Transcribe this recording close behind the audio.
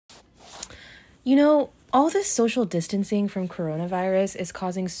All this social distancing from coronavirus is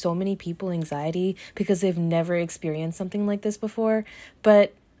causing so many people anxiety because they've never experienced something like this before.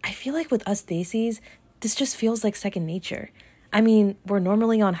 But I feel like with us Daisies, this just feels like second nature. I mean, we're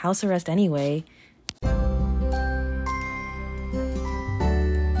normally on house arrest anyway.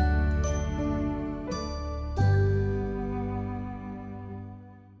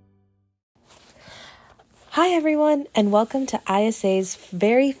 Hi, everyone, and welcome to ISA's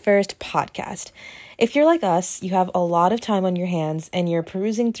very first podcast. If you're like us, you have a lot of time on your hands and you're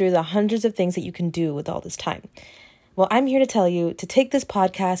perusing through the hundreds of things that you can do with all this time. Well, I'm here to tell you to take this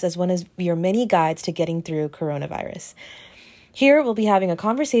podcast as one of your many guides to getting through coronavirus. Here, we'll be having a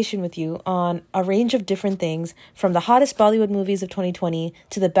conversation with you on a range of different things, from the hottest Bollywood movies of 2020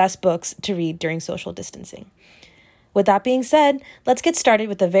 to the best books to read during social distancing. With that being said, let's get started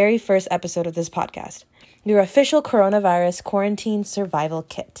with the very first episode of this podcast, your official coronavirus quarantine survival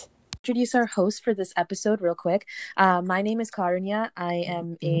kit. Introduce our host for this episode real quick. My name is Karunya. I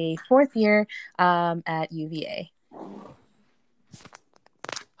am a fourth year at UVA.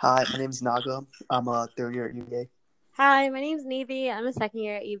 Hi, my name is Naga. I'm a third year at UVA. Hi, my name's Nevi. I'm a second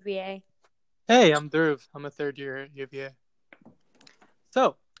year at UVA. Hey, I'm Dhruv. I'm a third year at UVA.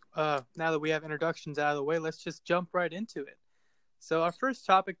 So, now that we have introductions out of the way, let's just jump right into it. So our first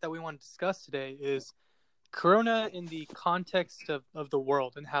topic that we want to discuss today is Corona in the context of the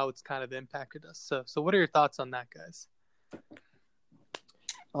world and how it's kind of impacted us. So what are your thoughts on that, guys?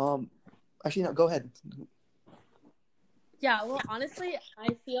 Actually, no, go ahead. Yeah, well, honestly,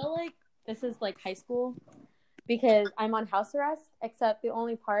 I feel like this is like high school because I'm on house arrest, except the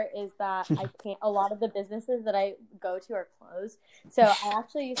only part is that a lot of the businesses that I go to are closed. So I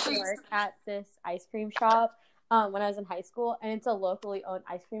actually used to work at this ice cream shop when I was in high school, and it's a locally owned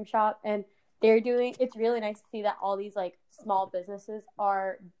ice cream shop, and it's really nice to see that all these like small businesses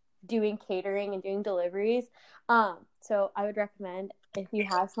are doing catering and doing deliveries. So I would recommend, if you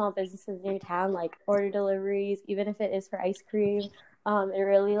have small businesses in your town, like order deliveries, even if it is for ice cream. It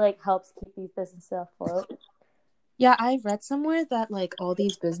really like helps keep these businesses afloat. Yeah, I read somewhere that like all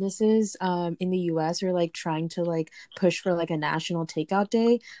these businesses in the US are like trying to like push for like a national takeout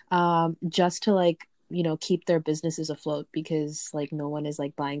day just to like, keep their businesses afloat, because like no one is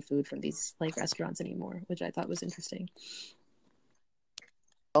like buying food from these like restaurants anymore, which I thought was interesting.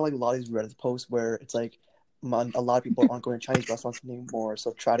 I like a lot of these Reddit posts where it's like a lot of people aren't going to Chinese restaurants anymore,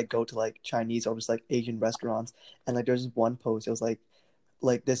 so try to go to like Chinese or just like Asian restaurants. And like there's this one post, it was like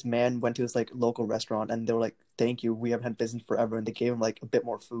this man went to this like local restaurant and they were like, "Thank you, we haven't had business forever," and they gave him like a bit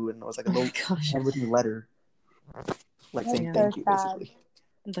more food, and it was like a little handwritten letter, like saying thank you, basically.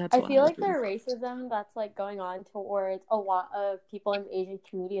 I feel like the racism that's like going on towards a lot of people in the Asian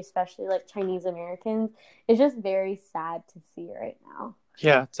community, especially like Chinese Americans, is just very sad to see right now.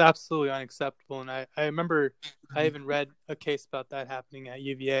 Yeah, it's absolutely unacceptable. And I remember I even read a case about that happening at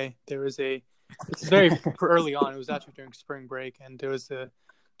UVA. It's very early on. It was actually during spring break, and there was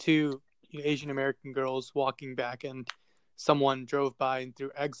two Asian American girls walking back, and someone drove by and threw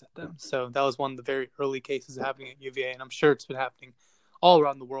eggs at them. So that was one of the very early cases happening at UVA, and I'm sure it's been happening all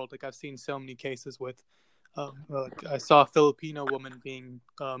around the world. Like I've seen so many cases with, I saw a Filipino woman being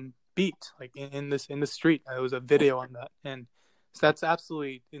beat like in the street. There was a video on that, and so that's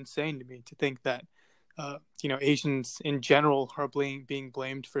absolutely insane to me to think that Asians in general are being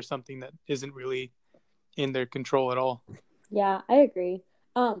blamed for something that isn't really in their control at all. Yeah, I agree.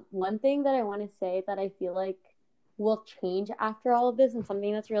 One thing that I want to say that I feel like will change after all of this, and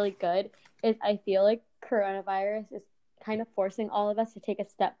something that's really good, is I feel like coronavirus is kind of forcing all of us to take a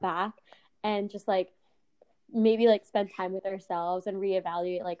step back and just like maybe like spend time with ourselves and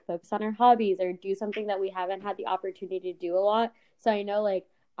reevaluate, like focus on our hobbies or do something that we haven't had the opportunity to do a lot. So I know like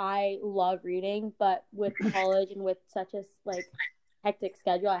I love reading, but with college and with such a like hectic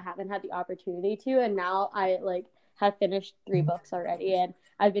schedule, I haven't had the opportunity to, and now I like have finished 3 books already, and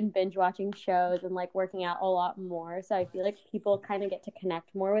I've been binge watching shows and like working out a lot more. So I feel like people kind of get to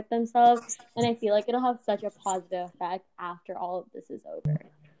connect more with themselves, and I feel like it'll have such a positive effect after all of this is over.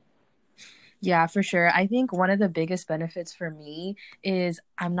 Yeah, for sure. I think one of the biggest benefits for me is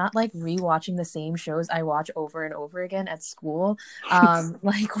I'm not like rewatching the same shows I watch over and over again at school.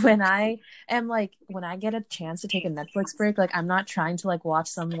 Like when I get a chance to take a Netflix break, like I'm not trying to like watch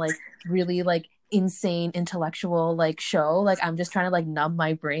some like really like insane intellectual like show. Like I'm just trying to like numb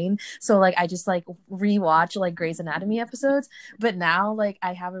my brain. So like I just like rewatch like Grey's Anatomy episodes. But now like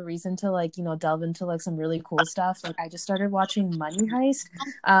I have a reason to like, you know, delve into like some really cool stuff. Like I just started watching Money Heist.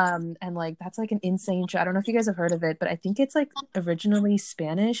 And like that's like an insane show. I don't know if you guys have heard of it, but I think it's like originally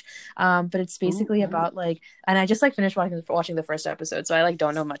Spanish. But it's basically about like, and I just like finished watching the first episode, so I like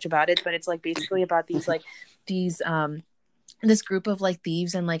don't know much about it, but it's like basically about these this group of like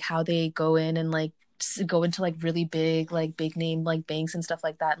thieves and like how they go in and like go into like really big name like banks and stuff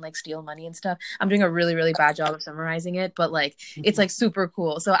like that and like steal money and stuff. I'm doing a really bad job of summarizing it, but like it's like super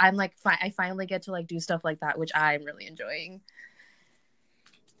cool. So I'm like I finally get to like do stuff like that, which I'm really enjoying.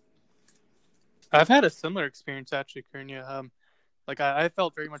 I've had a similar experience actually, Kurnia. Like I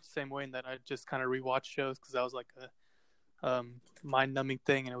felt very much the same way in that I just kind of rewatched shows because that was like a mind-numbing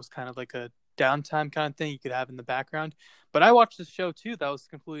thing, and it was kind of like a downtime kind of thing you could have in the background. But I watched this show too that was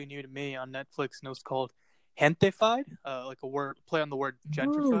completely new to me on Netflix, and it was called Gentefied, like a word play on the word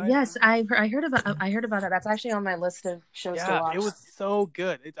gentrified. Ooh, yes, I heard about that. That's actually on my list of shows to watch. It was so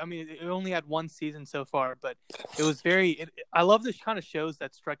good. I mean, it only had one season so far, but it was I love this kind of shows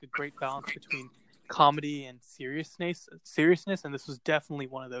that strike a great balance between comedy and seriousness, and this was definitely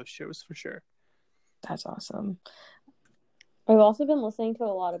one of those shows for sure. That's awesome. I've also been listening to a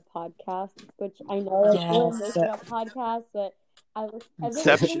lot of podcasts, which I know we're making up podcasts, but I've been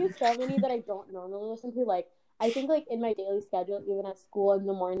listening to so many that I don't normally listen to. Like, I think, like, in my daily schedule, even at school in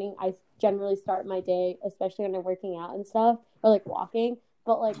the morning, I generally start my day, especially when I'm working out and stuff, or, like, walking.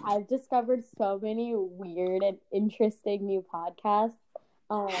 But, like, I've discovered so many weird and interesting new podcasts.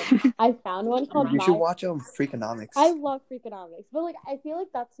 I found one called You should watch Freakonomics. I love Freakonomics, but like I feel like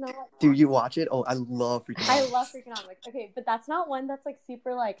that's not. Do you watch it? Oh, I love Freakonomics. I love Freakonomics. Okay, but that's not one that's like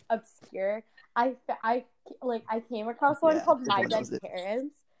super like obscure. I came across one called My Dead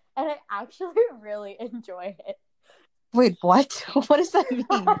Parents, and I actually really enjoy it. Wait, what? What does that mean?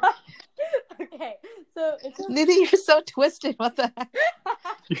 Okay, so Nidhi, you're so twisted. What the heck?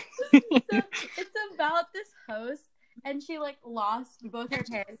 So it's about this host. And she like lost both her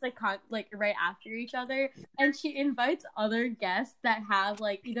parents like right after each other, and she invites other guests that have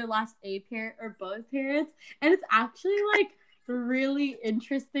like either lost a parent or both parents, and it's actually like really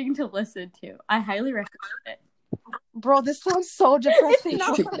interesting to listen to. I highly recommend it. Bro, this sounds so depressing.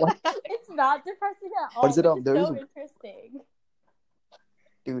 It's not depressing at all. What is it? It's so interesting.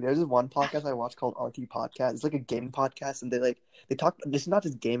 Dude, there's this one podcast I watched called RT Podcast. It's like a gaming podcast, and they talk. This is not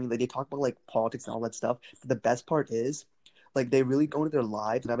just gaming; like they talk about like politics and all that stuff. But the best part is, like they really go into their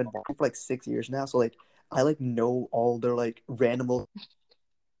lives, and I've been watching for like 6 years now. So like I like know all their like random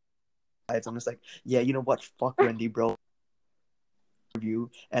lives. I'm just like, yeah, you know what? Fuck Wendy, bro.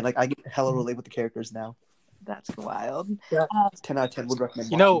 And like I get hella relate with the characters now. That's wild. Yeah. 10 out of 10 would recommend.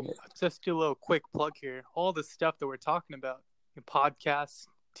 You know, just do a little quick plug here. All the stuff that we're talking about. Podcasts,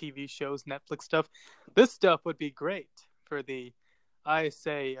 TV shows, Netflix stuff. This stuff would be great for the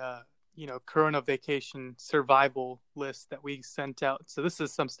ISA, Corona vacation survival list that we sent out. So this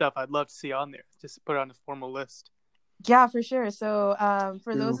is some stuff I'd love to see on there. Just put it on a formal list. Yeah, for sure. So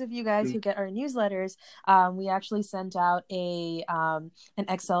for those of you guys who get our newsletters, we actually sent out an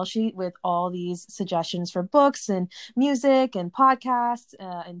Excel sheet with all these suggestions for books and music and podcasts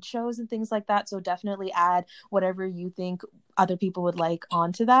and shows and things like that. So definitely add whatever you think other people would like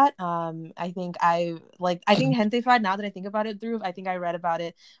onto that. I think Gentefied, now that I think about it, Dhruv, I think I read about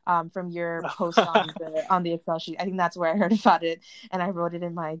it from your post on the Excel sheet. I think that's where I heard about it, and I wrote it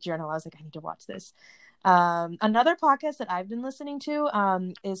in my journal. I was like, I need to watch this. Another podcast that I've been listening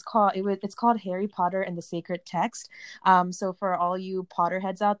to is called Harry Potter and the Sacred Text. So for all you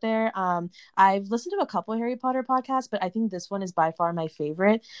Potterheads out there, I've listened to a couple of Harry Potter podcasts, but I think this one is by far my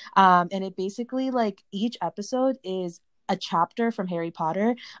favorite. And it basically like each episode is a chapter from Harry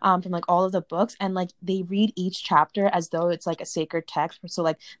Potter, from like all of the books, and like they read each chapter as though it's like a sacred text, so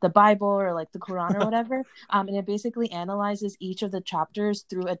like the Bible or like the Quran or whatever, and it basically analyzes each of the chapters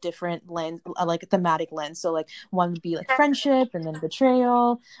through a different lens, like a thematic lens. So like one would be like friendship, and then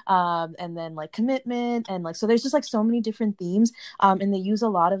betrayal, and then like commitment, and like so there's just like so many different themes, and they use a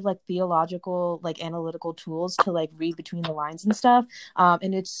lot of like theological like analytical tools to like read between the lines and stuff,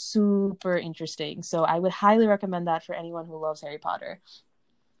 and it's super interesting. So I would highly recommend that for anyone who loves Harry Potter.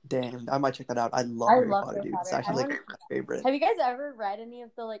 Damn, I might check that out. I love Harry Potter, dude. It's actually like my favorite. Have you guys ever read any of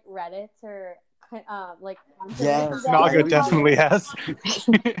the like Reddits or like? Yes, Naga definitely has.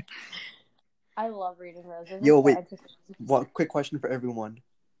 I love reading those. Yo, wait. One quick question for everyone: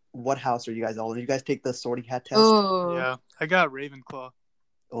 what house are you guys all in? Did you guys take the sorting hat test? Yeah, I got Ravenclaw.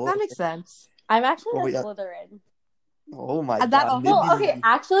 That makes sense. I'm actually a Slytherin. Oh my That god, also- maybe. Well, okay,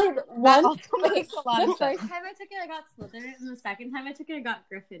 actually, That one also makes a lot the of first sense. time I took it, I got Slytherin, and the second time I took it, I got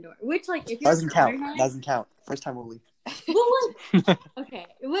Gryffindor. Which, like, if you're Doesn't a count. Potterhead, Doesn't count. First time only. well, like, okay,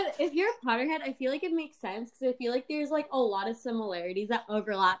 if you're a Potterhead, I feel like it makes sense because I feel like there's like a lot of similarities that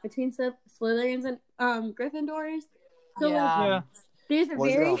overlap between Slytherins and Gryffindors. So like, Yeah. Yeah. there's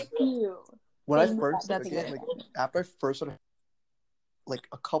Was it, very few. When I things first that That's took a it, good like after I first sort of like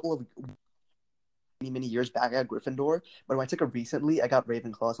a couple of many years back, I had Gryffindor, but when I took it recently, I got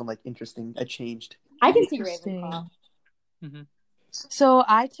Ravenclaw. So I'm like, interesting. I changed. I can see Interesting. Ravenclaw. Mm-hmm. So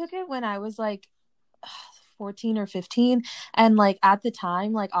I took it when I was like 14 or 15, and like at the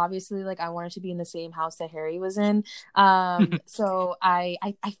time, like obviously like I wanted to be in the same house that Harry was in. So I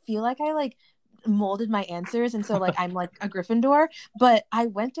feel like I like molded my answers, and so like I'm like a Gryffindor. But I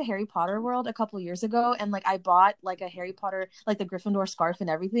went to Harry Potter World a couple years ago, and like I bought like a Harry Potter, like the Gryffindor scarf and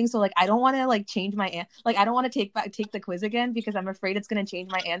everything. So like I don't want to like change my like I don't want to take the quiz again because I'm afraid it's gonna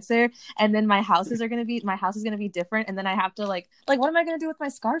change my answer, and then my house is gonna be different, and then I have to like what am I gonna do with my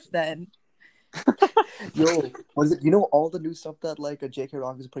scarf then? Yo, what is it? You know all the new stuff that like J.K.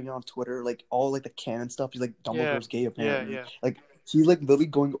 Rowling is putting on Twitter, like all like the canon stuff. He's like Dumbledore's gay apparently. Yeah. Like she's like literally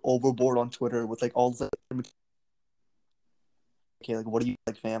going overboard on Twitter with like all this. Okay, like what do you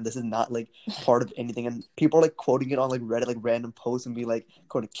like, fam? This is not like part of anything, and people are like quoting it on like Reddit, like random posts, and be like,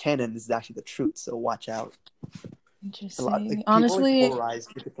 "According to canon, this is actually the truth." So watch out. It's a lot. Interesting. Like people Honestly, are like polarized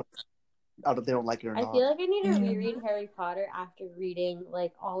if it's like, out of they don't like it or I not. feel like I need to Mhm. reread Harry Potter after reading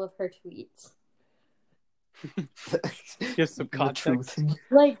like all of her tweets. Give some The context. truth.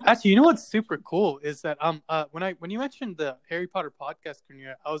 Like, Actually, you know what's super cool is that when you mentioned the Harry Potter podcast,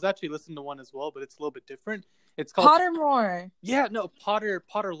 Cornelia, I was actually listening to one as well, but it's a little bit different. It's called Pottermore.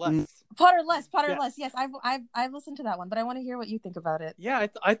 Potterless. Potterless. Yes, I've listened to that one, but I want to hear what you think about it. Yeah,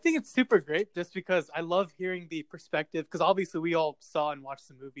 I think it's super great just because I love hearing the perspective, because obviously we all saw and watched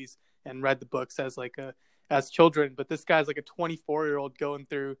the movies and read the books as children, but this guy's like a 24-year-old going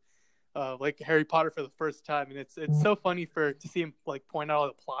through like Harry Potter for the first time, and it's so funny to see him like point out all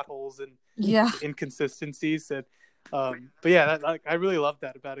the plot holes and Yeah. inconsistencies, and but yeah, I really love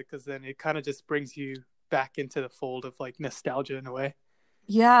that about it, because then it kind of just brings you back into the fold of like nostalgia in a way.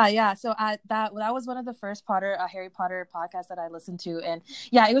 Yeah. So that was one of the first Harry Potter podcasts that I listened to, and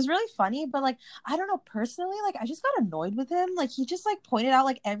yeah, it was really funny. But like, I don't know, personally, like I just got annoyed with him. Like he just like pointed out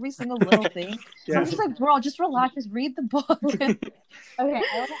like every single little thing. So I'm just like, bro, just relax, just read the book. okay, I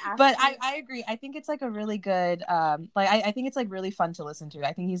want to ask. But you, I agree. I think it's like a really good I think it's like really fun to listen to.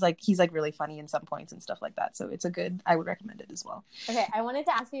 I think he's like really funny in some points and stuff like that. So it's I would recommend it as well. okay, I wanted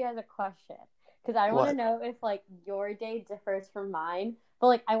to ask you guys a question because I want to What? know if like your day differs from mine. But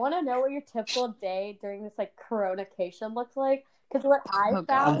like, I want to know what your typical day during this like Corona-cation looks like. Because what I Oh, God.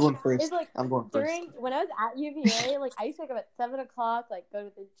 I'm found going first. is like I'm going first. when I was at UVA, like I used to wake up at 7:00, like go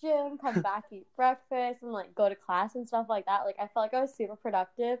to the gym, come back, eat breakfast, and like go to class and stuff like that. Like I felt like I was super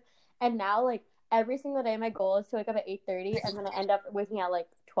productive. And now like every single day, my goal is to wake up at 8:30, and then I end up waking at like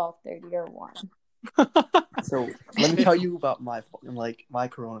 12:30 or 1. So let me tell you about my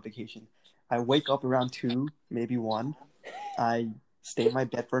Corona vacation. I wake up around 2, maybe 1. I stay in my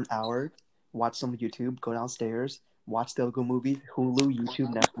bed for an hour, watch some YouTube, go downstairs, watch Telugu movie, Hulu,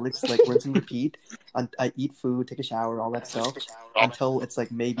 YouTube, Netflix, like rinse and repeat. I eat food, take a shower, all that stuff, until it's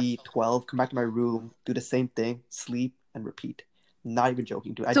like maybe 12. Come back to my room, do the same thing, sleep, and repeat. Not even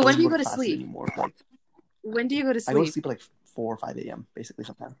joking, dude. I So don't when do you go go to classes sleep? anymore. Like When do you go to I go to sleep? sleep at like 4 or 5 a.m. basically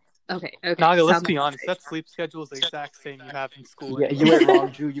sometimes. Okay. Naga, let's Sounds be like- honest, that sleep schedule is the exact same you have in school. Yeah, anyway. you ain't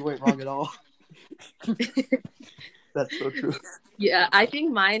wrong, Drew. You ain't wrong at all. That's so true. Yeah, I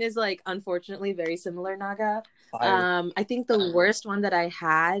think mine is like unfortunately very similar, Naga. Fire. I think the worst one that I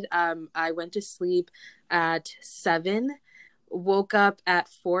had, I went to sleep at 7, woke up at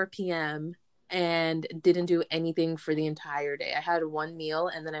 4 p.m. and didn't do anything for the entire day. I had one meal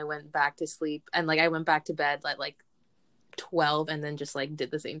and then I went back to sleep, and like I went back to bed at like 12 and then just like did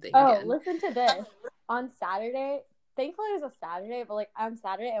the same thing Oh, again. listen to this. On Saturday, thankfully it was a Saturday, but like on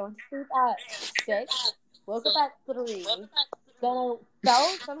Saturday I went to sleep at 6, woke up at 3, then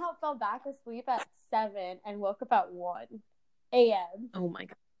I somehow fell back asleep at 7 and woke up at 1 a.m. Oh my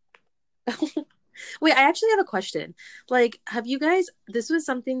god. Wait, I actually have a question. Like, have you guys, this was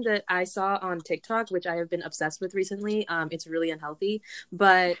something that I saw on TikTok, which I have been obsessed with recently. It's really unhealthy,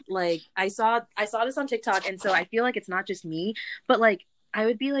 but like I saw this on TikTok, and so I feel like it's not just me, but like I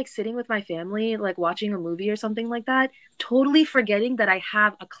would be like sitting with my family, like watching a movie or something like that, totally forgetting that I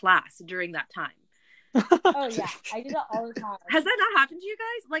have a class during that time. Oh yeah, I do that all the time. Has that not happened to you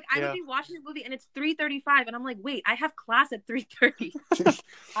guys? Like, I would Yeah. be watching a movie and it's 3:35, and I'm like, wait, I have class at 3:30.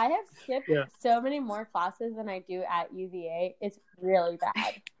 I have skipped Yeah. so many more classes than I do at UVA. It's really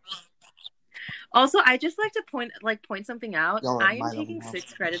bad. Also, I just like to point something out. Y'all are I my am taking level,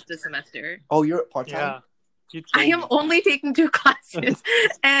 6 credits this semester. Oh, you're part-time? Yeah. You I told am me. only taking 2 classes,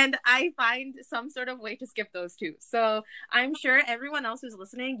 and I find some sort of way to skip those 2. So I'm sure everyone else who's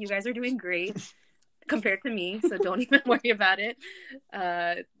listening, you guys are doing great compared to me. So don't even worry about it.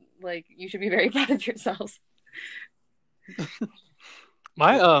 Like, you should be very proud of yourselves.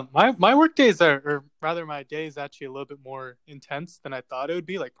 My work days or rather my day is actually a little bit more intense than I thought it would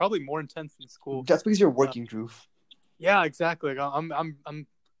be. Like probably more intense than school. Just because you're working, Drew. Yeah, exactly. Like, I'm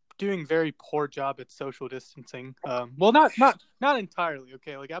doing very poor job at social distancing. Well, not entirely.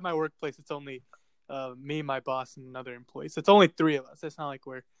 Okay, like at my workplace, it's only me, my boss, and another employee. So it's only 3 of us. It's not like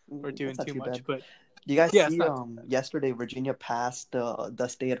we're doing That's not too much. bad. But You guys yeah, it's see, not too bad. yesterday Virginia passed the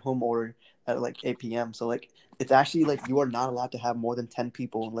stay-at-home order at like 8 p.m. So like it's actually like you are not allowed to have more than 10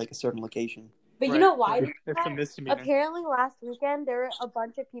 people in like a certain location. But you Right. know why? It's a misdemeanor. Apparently, last weekend there were a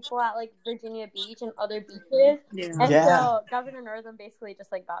bunch of people at like Virginia Beach and other beaches, Yeah. and Yeah. so Governor Northam basically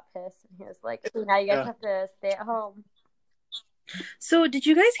just like got pissed, and he was like, "So now you guys Yeah. have to stay at home." So did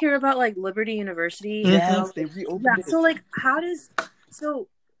you guys hear about like Liberty University? Yes, they reopened Yeah. it. So like, how does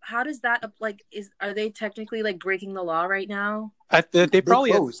that like are they technically like breaking the law right now? They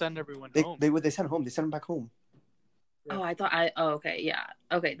probably had to closed. send everyone They home. they sent home. They sent them back home. Yeah. Oh, I thought okay, yeah.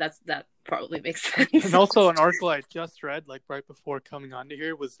 Okay, that probably makes sense. And also an article I just read like right before coming onto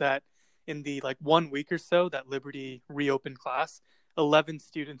here was that in the like 1 week or so that Liberty reopened class, 11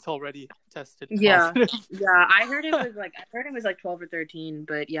 students already tested Yeah. positive. Yeah, I heard it was like 12 or 13,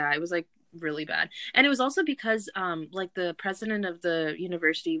 but yeah, it was like really bad. And it was also because like the president of the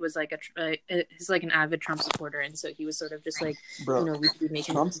university was like he's like an avid Trump supporter, and so he was sort of just like, Bro, we should be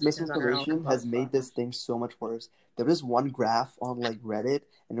making Trump's decisions on our own. misinformation has made this thing so much worse. There was one graph on like Reddit,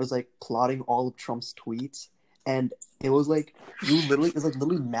 and it was like plotting all of Trump's tweets, and it was like it was like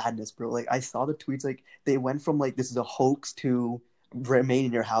literally madness, bro. Like I saw the tweets, like they went from like this is a hoax to remain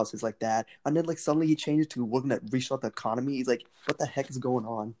in your houses like that, and then like suddenly he changed it to we're gonna restart the economy. He's like, what the heck is going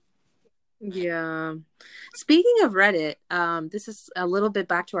on? Yeah. Speaking of Reddit, this is a little bit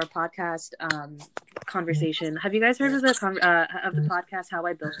back to our podcast conversation. Have you guys heard of the podcast How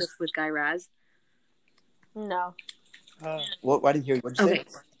I Built This with Guy Raz? No. What? I didn't hear you. What did you Okay.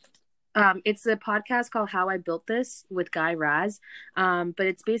 say? It's a podcast called How I Built This with Guy Raz. But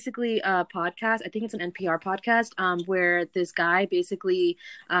it's basically a podcast. I think it's an NPR podcast where this guy basically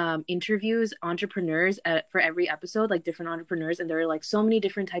interviews entrepreneurs for every episode, like different entrepreneurs. And there are like so many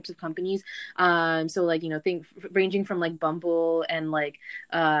different types of companies. So like, ranging from like Bumble and like,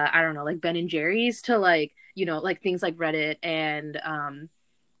 I don't know, like Ben and Jerry's to like, like things like Reddit and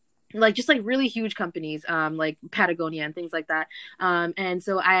like just like really huge companies, like Patagonia and things like that. And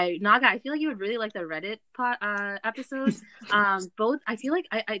so Naga, I feel like you would really like the Reddit episodes. Both, I feel like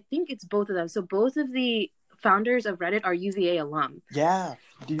I think it's both of them. So both of the founders of Reddit are UVA alum. Yeah.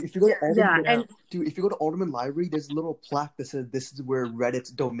 Dude, if you go to Alderman, and if you go to Alderman Library, there's a little plaque that says this is where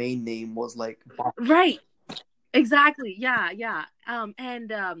Reddit's domain name was like. Right. Exactly. Yeah.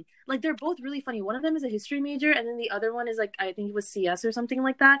 Like they're both really funny. One of them is a history major, and then the other one is like I think it was CS or something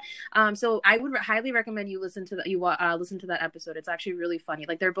like that. So I would highly recommend you listen to that episode. It's actually really funny.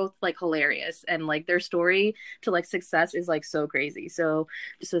 Like they're both like hilarious, and like their story to like success is like so crazy. So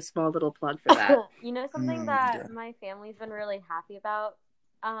just a small little plug for that. Something that my family's been really happy about.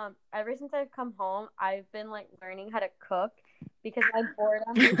 Ever since I've come home, I've been like learning how to cook because my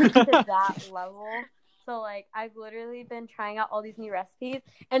boredom is to that level. So, like, I've literally been trying out all these new recipes.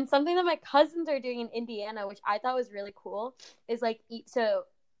 And something that my cousins are doing in Indiana, which I thought was really cool, is, like,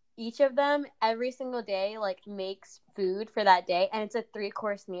 each of them every single day, like, makes food for that day. And it's a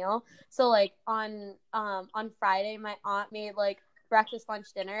 3-course meal. So, like, on Friday, my aunt made, like, breakfast,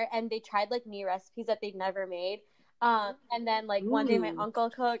 lunch, dinner. And they tried, like, new recipes that they'd never made. And then, like, one day my uncle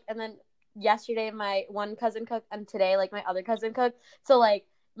cooked. And then yesterday my one cousin cooked. And today, like, my other cousin cooked. So, like,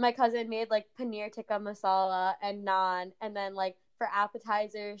 my cousin made like paneer tikka masala and naan, and then like for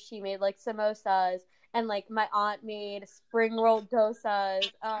appetizers she made like samosas, and like my aunt made spring roll dosas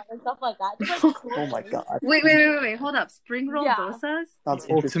and stuff like that. Just, like, cool Oh my things. god! Wait! Hold up! Spring roll dosas? Sounds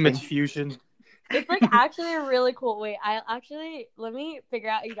Ultimate fusion. It's like actually a really cool. Wait, let me figure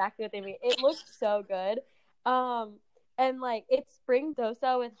out exactly what they made. It looks so good. And like it's spring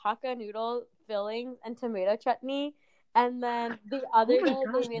dosa with Hakka noodle fillings and tomato chutney. And then the other day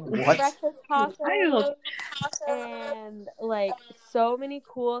they made like breakfast tacos and like so many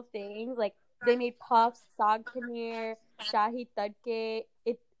cool things. Like they made puffs, saag paneer, shahi tadke,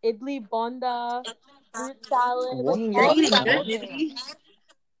 idli bonda, fruit salad. What? Dang, you're All eating stuff good, with Nidhi.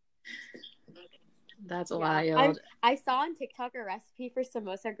 That's Yeah, wild. I saw on TikTok a recipe for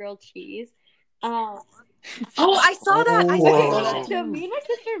samosa grilled cheese. Um, Oh, I saw that. I saw that Whoa. so me too. and my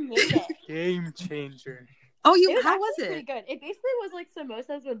sister made it. Game changer. Oh, It was how actually was pretty it? good. It basically was like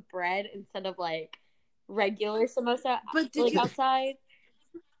samosas with bread instead of like regular samosa But like outside.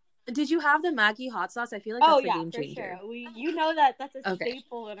 did you have the Maggie hot sauce? I feel like Oh that's the yeah, game for changer. sure. You know that's a Okay.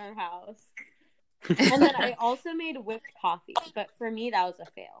 staple in our house. And then I also made whipped coffee, but for me that was a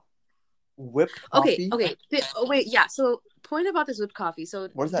fail. Whipped Okay, coffee? wait, yeah. So, point about this whipped coffee. So,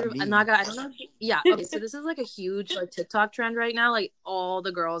 What does that mean? Naga, I don't know. Yeah, okay. So this is like a huge like TikTok trend right now. Like all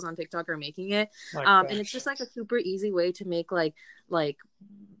the girls on TikTok are making it, Like and it's just like a super easy way to make like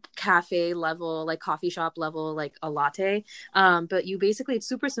cafe level, like coffee shop level, like a latte. But you basically, it's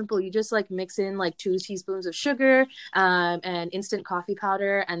super simple. You just like mix in like 2 teaspoons of sugar, and instant coffee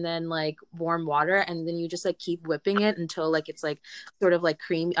powder, and then like warm water, and then you just like keep whipping it until like it's like sort of like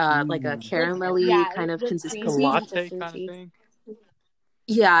cream, like a caramelly kind of the a consistency. creamy latte kind of consistency. thing.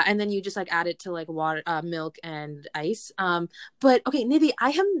 Yeah, and then you just like add it to like water, milk and ice. But okay, Nidhi,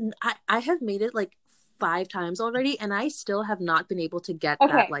 I have made it like 5 times already, and I still have not been able to get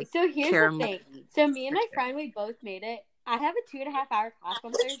that Okay, like so here's caramel. the thing. So me and my friend, we both made it. I have a 2.5-hour class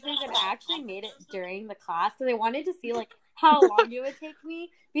on Thursdays, and I actually made it during the class because I wanted to see like how long it would take me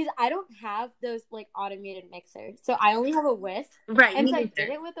because I don't have those like automated mixers. So I only have a whisk. Right, And me so I neither. did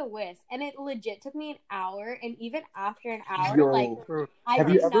it with a whisk, and it legit took me an hour. And even after an hour, Yo, like I have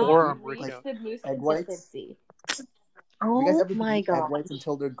did you ever not Forearm reach workout. the mousse egg whites? consistency. Have you guys Oh ever my eaten egg god. whites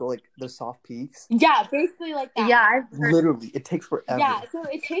until they're like the soft peaks? Yeah, basically like that. Yeah, I've heard. Literally, it takes forever. Yeah, so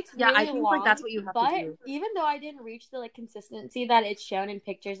it takes Yeah, really I think long. like that's what you have but to do. even though I didn't reach the like consistency that it's shown in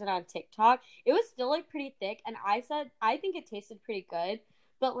pictures and on TikTok, it was still like pretty thick. And I said I think it tasted pretty good.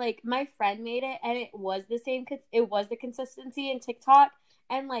 But like my friend made it, and it was the same. It was the consistency in TikTok,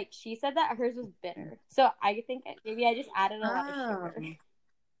 and like she said that hers was bitter. So I think maybe I just added a lot of sugar.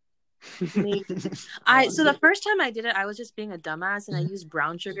 So the first time I did it, I was just being a dumbass, and I used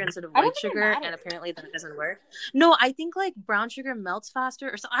brown sugar instead of I don't white think it sugar, and matters. apparently that doesn't work. No, I think like brown sugar melts faster,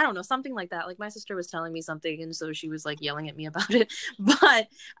 or so, I don't know, something like that. Like my sister was telling me something, and so she was like yelling at me about it. But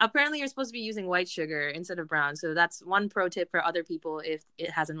apparently, you're supposed to be using white sugar instead of brown. So that's one pro tip for other people if it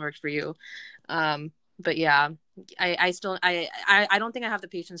hasn't worked for you. But yeah, I still I don't think I have the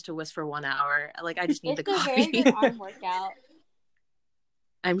patience to whisk for 1 hour. Like I just need the It's a coffee. very good arm workout.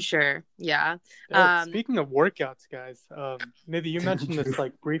 I'm sure. Yeah. Speaking of workouts, guys, Nidhi, you mentioned this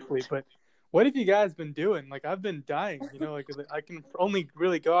like briefly, but what have you guys been doing? Like I've been dying, you know, like I can only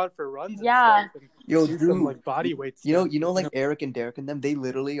really go out for runs and Yeah. stuff and Yo, do dude, some like body weight you stuff. know, like Eric and Derek and them, they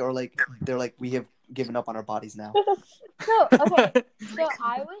literally are like, they're like, we have given up on our bodies now. So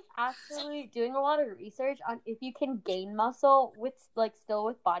I was actually doing a lot of research on if you can gain muscle with like still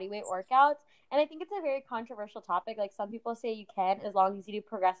with body weight workouts, and I think it's a very controversial topic. Like some people say you can as long as you do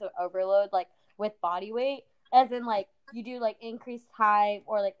progressive overload like with body weight, as in like you do like increased time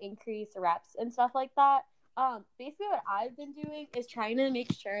or like increased reps and stuff like that. Basically what I've been doing is trying to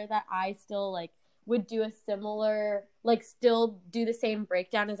make sure that I still like would do a similar like still do the same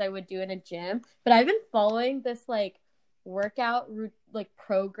breakdown as I would do in a gym, but I've been following this like workout like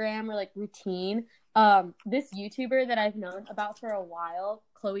program or like routine. This YouTuber that I've known about for a while,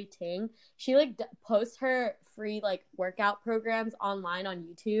 Chloe Ting, she like posts her free like workout programs online on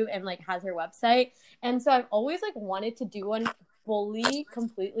YouTube and like has her website. And so I've always like wanted to do one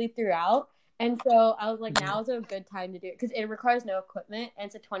completely throughout. And so I was like, now is a good time to do it because it requires no equipment and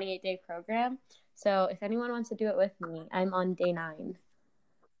it's a 28-day program. So if anyone wants to do it with me, I'm on day 9.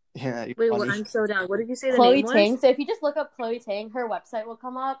 Yeah. Wait, I'm so down. What did you say the Chloe name was? Ting. So if you just look up Chloe Ting, her website will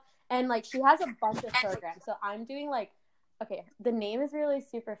come up, and like she has a bunch of programs. So I'm doing like, okay, the name is really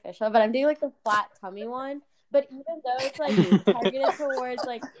superficial, but I'm doing like the flat tummy one. But even though it's like targeted towards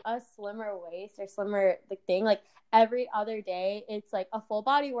like a slimmer waist or slimmer like thing, like every other day it's like a full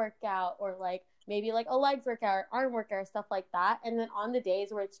body workout or like maybe like a legs workout or arm workout or stuff like that. And then on the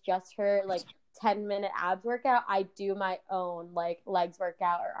days where it's just her like 10-minute abs workout, I do my own like legs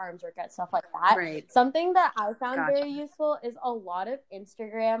workout or arms workout, stuff like that. Right. Something that I found Gotcha. very useful is a lot of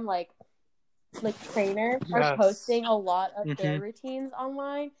Instagram like trainers are Yes. posting a lot of their routines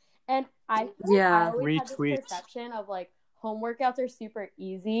online, and I always had this Retweets. perception of like home workouts are super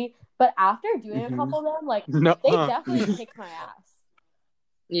easy, but after doing a couple of them, like No, they definitely kicked my ass.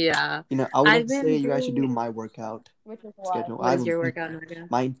 Yeah. You know, I would I've like to say been you guys should do doing. my workout Which is schedule. what? What is your workout, Naga?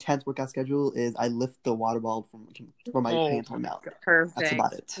 My intense workout schedule is I lift the water bottle from my Oh hand to my my mouth. god. That's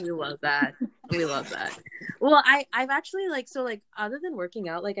about Perfect. it. We love that. We love that. Well, I've actually like so like other than working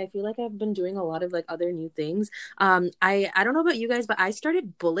out, like I feel like I've been doing a lot of like other new things. I don't know about you guys, but I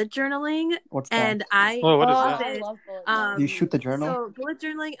started bullet journaling What's that? and I Oh, what is love that? I it. love bullet Do you journaling. shoot the journal? So bullet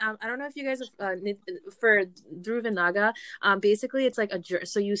journaling, I don't know if you guys have for Dhruv and Naga, basically it's like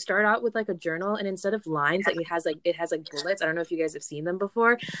so you start out with like a journal and instead of lines, like it has like bullets. I don't know if you guys have seen them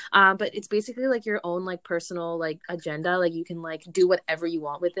before, but it's basically like your own like personal like agenda. Like you can like do whatever you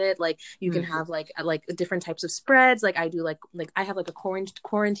want with it. Like you can have like different types of spreads. Like I do like I have like a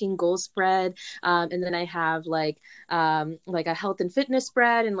quarantine goal spread, and then I have like a health and fitness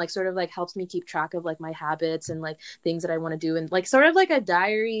spread, and like sort of like helps me keep track of like my habits and like things that I want to do, and like sort of like a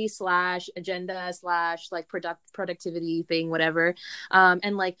diary slash agenda slash like productivity thing, whatever.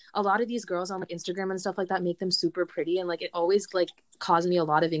 And like a lot of these girls on like Instagram and stuff like that make them super pretty, and like it always like caused me a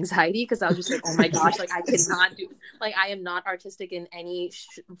lot of anxiety because I was just like, oh my gosh, like I cannot do, like I am not artistic in any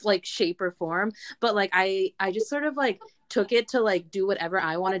like shape or form, but like I just sort of like took it to like do whatever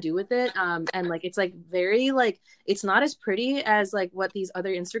I want to do with it, and like it's like very like it's not as pretty as like what these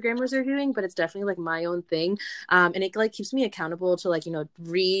other Instagrammers are doing, but it's definitely like my own thing, and it like keeps me accountable to like, you know,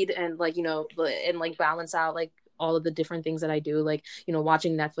 read and like, you know, and like balance out like all of the different things that I do, like, you know,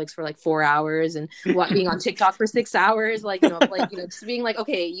 watching Netflix for like 4 hours and being on TikTok for 6 hours, like, you know, just being like,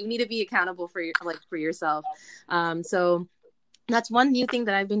 okay, you need to be accountable for your like for yourself. So that's one new thing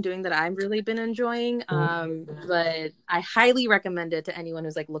that I've been doing that I've really been enjoying. But I highly recommend it to anyone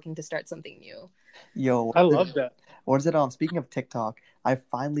who's like looking to start something new. Yo, I love that. what is it? Speaking of TikTok, I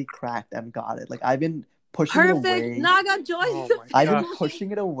finally cracked and got it. Like I've been pushing Perfect. it away. Naga, join Oh the my I've been gosh.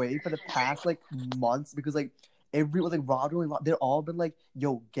 pushing it away for the past like months because like everyone like Rob, they're all been like,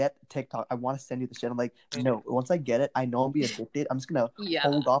 yo, get TikTok. I want to send you the shit. I'm like, no, once I get it, I know I'll be addicted. I'm just gonna Yeah.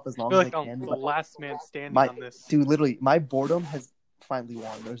 hold off as I long feel as like I I'm can. the But last man standing my on this. dude, literally, my boredom has finally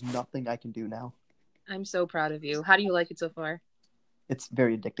won. There's nothing I can do now. I'm so proud of you. How do you like it so far? It's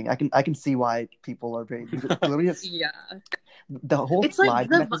very addicting. I can see why people are very literally Yeah. the whole It's like slide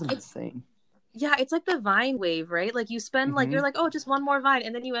the mechanism is insane. Yeah, it's like the Vine wave, right? Like you spend like you're like, oh, just one more Vine,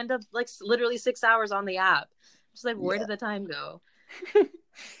 and then you end up like literally 6 hours on the app. Just like, where Yeah. did the time go? It's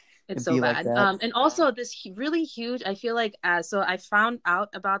It'd so be like bad. that. And also this really huge, I feel like, so I found out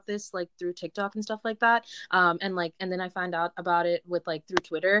about this like through TikTok and stuff like that. And then I found out about it with like through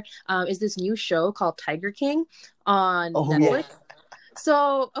Twitter. Is this new show called Tiger King on Oh, Netflix? yeah.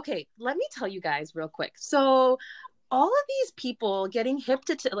 So, okay, let me tell you guys real quick. So all of these people getting hip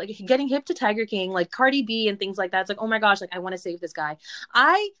to Tiger King, like Cardi B and things like that. It's like, oh my gosh, like I want to save this guy.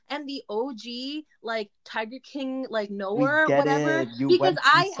 I am the OG like Tiger King like knower, get whatever, it. You because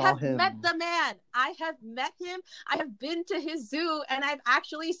I saw have him. met the man. I have met him. I have been to his zoo and I've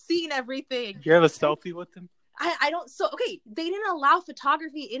actually seen everything. You have a selfie with him? I don't. So okay, they didn't allow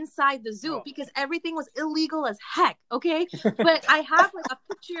photography inside the zoo because everything was illegal as heck. Okay, but I have like a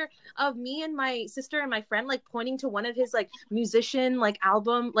picture of me and my sister and my friend like pointing to one of his like musician like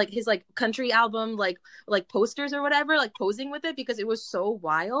album, like his like country album like posters or whatever, like posing with it because it was so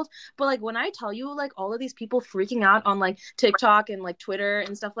wild. But like when I tell you like all of these people freaking out on like TikTok and like Twitter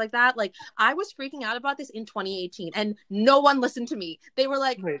and stuff like that, like I was freaking out about this in 2018 and no one listened to me. They were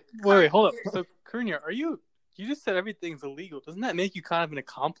like, wait, hold up. So Karunya, you just said everything's illegal. Doesn't that make you kind of an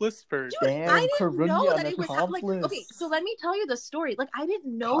accomplice for? Dude, Damn, I didn't know Karunya, that an it was like, accomplice. okay, so let me tell you the story. Like I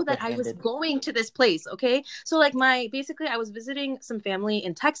didn't know that I was Comprehended. going to this place, okay? So like basically I was visiting some family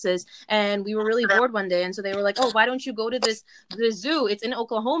in Texas and we were really bored one day, and so they were like, oh, why don't you go to the zoo? It's in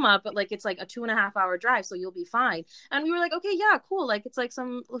Oklahoma, but like it's like a 2.5 hour drive, so you'll be fine. And we were like, okay, yeah, cool. Like it's like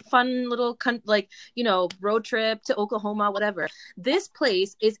some fun little like, you know, road trip to Oklahoma, whatever. This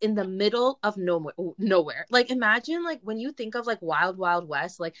place is in the middle of nowhere. Like imagine like when you think of like Wild Wild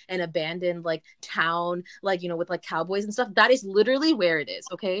West, like an abandoned like town, like, you know, with like cowboys and stuff, that is literally where it is.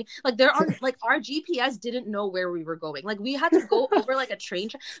 Okay, like there are like our GPS didn't know where we were going. Like we had to go over like a train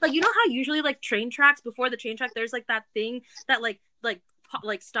like, you know how usually like train tracks, before the train track there's like that thing that like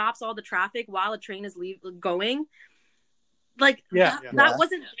stops all the traffic while a train is going. Like that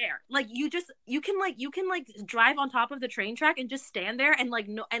wasn't there. Like you can drive on top of the train track and just stand there and like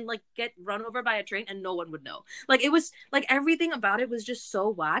no and like get run over by a train and no one would know. Like it was like everything about it was just so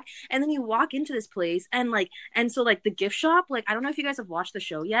whack. And then you walk into this place and so like the gift shop, like I don't know if you guys have watched the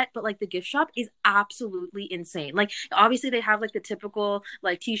show yet, but like the gift shop is absolutely insane. Like obviously they have like the typical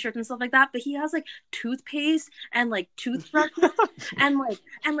like t-shirts and stuff like that, but he has like toothpaste and like toothbrushes and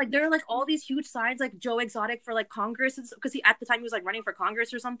like there are like all these huge signs like Joe Exotic for like Congress, because at the time he was like running for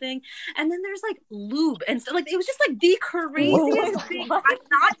Congress or something. And then there's like lube and stuff. Like it was just like the craziest thing. I'm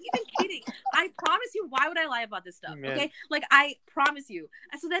not even kidding. I promise you. Why would I lie about this stuff? Man. Okay, like I promise you.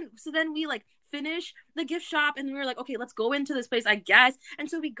 And so then we like finish the gift shop and we were like, okay, let's go into this place, I guess. And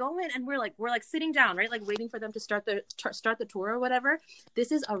so we go in and we're like sitting down, right, like waiting for them to start the tour or whatever.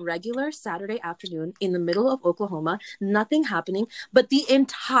 This is a regular Saturday afternoon in the middle of Oklahoma, nothing happening, but the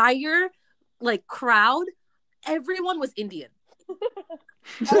entire like crowd, everyone was Indian.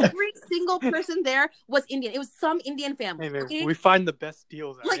 Every single person there was Indian. It was some Indian family. Hey, man, okay? we find the best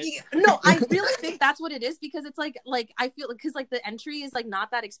deals. Like right? no, I really think that's what it is, because it's like I feel because like the entry is like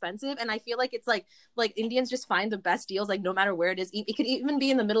not that expensive, and I feel like it's like Indians just find the best deals like no matter where it is. It could even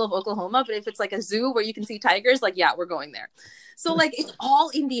be in the middle of Oklahoma, but if it's like a zoo where you can see tigers, like yeah, we're going there. So like it's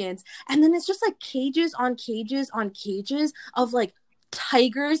all Indians, and then it's just like cages on cages on cages of like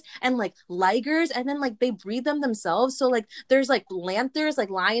tigers and like ligers, and then like they breed them themselves. So like there's like lanthers, like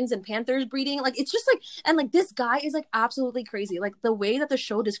lions and panthers breeding. Like it's just like, and like this guy is like absolutely crazy. Like the way that the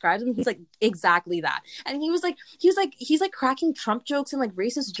show describes him, he's like exactly that. And he's like cracking Trump jokes and like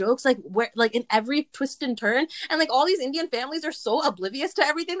racist jokes, like where like in every twist and turn. And like all these Indian families are so oblivious to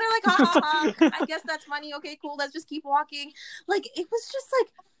everything. They're like, ha ha ha, I guess that's funny. Okay, cool. Let's just keep walking. Like it was just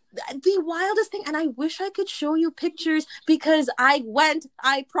like the wildest thing, and I wish I could show you pictures because I went,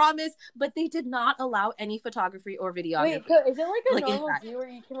 I promise, but they did not allow any photography or videography. Wait, so is it like a like, normal zoo where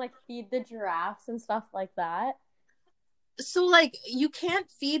you can like feed the giraffes and stuff like that? So like you can't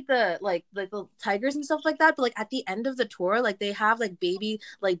feed the like the tigers and stuff like that, but like at the end of the tour, like they have like baby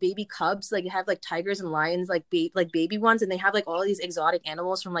cubs, like you have like tigers and lions, like baby ones, and they have like all these exotic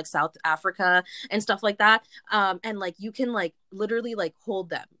animals from like South Africa and stuff like that. And like you can like literally like hold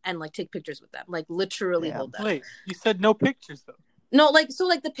them and like take pictures with them, like literally hold them. Wait, you said no pictures though. No, like so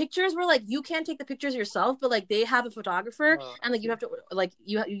like the pictures were like you can't take the pictures yourself, but like they have a photographer and like you have to like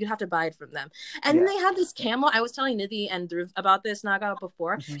you have to buy it from them. And then they had this camel. I was telling Nidhi and Dhruv about this Naga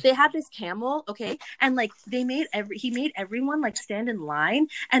before. They had this camel, okay, and like he made everyone like stand in line,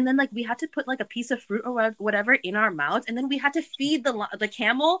 and then like we had to put like a piece of fruit or whatever in our mouths, and then we had to feed the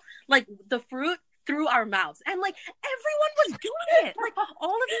camel like the fruit through our mouths, and like everyone was doing it. Like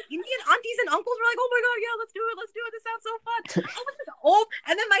all of these Indian aunties and uncles were like, "Oh my god, yeah, let's do it. This sounds so fun." I was like, "Oh!"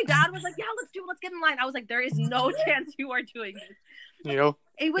 And then my dad was like, "Yeah, let's do it. Let's get in line." I was like, "There is no chance you are doing this." You know,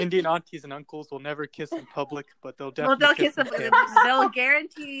 Indian aunties and uncles will never kiss in public, but they'll definitely they'll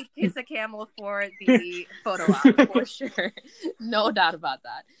guarantee kiss a camel for the photo op for sure. No doubt about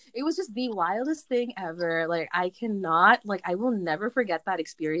that. It was just the wildest thing ever. Like I will never forget that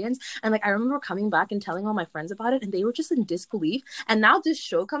experience. And like I remember coming back and telling all my friends about it, and they were just in disbelief. And now this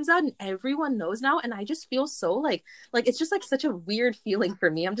show comes out and everyone knows now, and I just feel so like it's just like such a weird feeling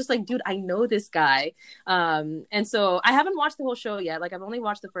for me. I'm just like, dude, I know this guy. And so I haven't watched the whole show yet. Like I've only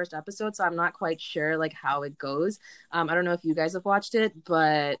watched the first episode, so I'm not quite sure like how it goes. I don't know if you guys have watched it,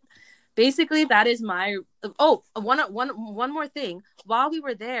 but basically that is my one more thing. While we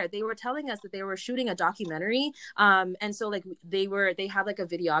were there, they were telling us that they were shooting a documentary, and so like they had like a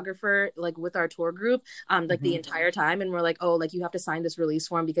videographer like with our tour group the entire time, and we're like, oh, like you have to sign this release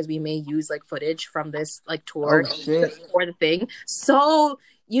form because we may use like footage from this like tour for the thing. So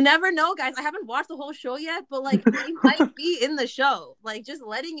you never know, guys. I haven't watched the whole show yet, but like they might be in the show. Like just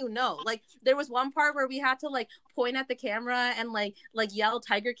letting you know. Like there was one part where we had to like point at the camera and like yell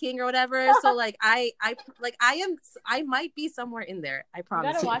Tiger King or whatever. So like I might be somewhere in there. I promise.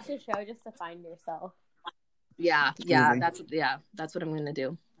 You gotta watch the show just to find yourself. Yeah, that's what I'm gonna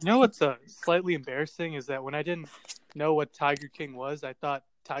do. You know what's slightly embarrassing is that when I didn't know what Tiger King was, I thought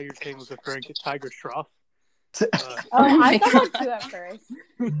Tiger King was referring to Tiger Shroff. I thought that too at first.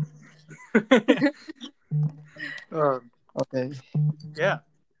 Okay. Yeah.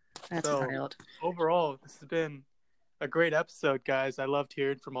 That's wild. Overall, this has been a great episode, guys. I loved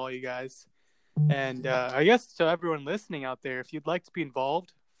hearing from all you guys. And I guess to everyone listening out there, if you'd like to be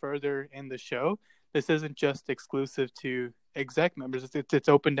involved further in the show, this isn't just exclusive to exec members. It's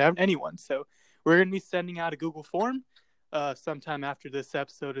open to anyone. So we're going to be sending out a Google form sometime after this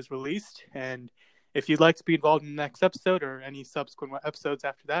episode is released. And if you'd like to be involved in the next episode or any subsequent episodes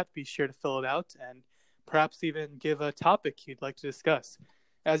after that, be sure to fill it out and perhaps even give a topic you'd like to discuss.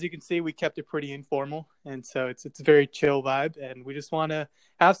 As you can see, we kept it pretty informal, and so it's a very chill vibe, and we just want to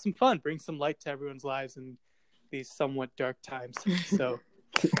have some fun, bring some light to everyone's lives in these somewhat dark times. So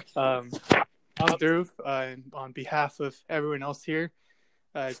I'm Dhruv, and on behalf of everyone else here,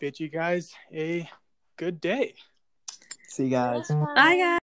 I bid you guys a good day. See you guys. Bye, guys.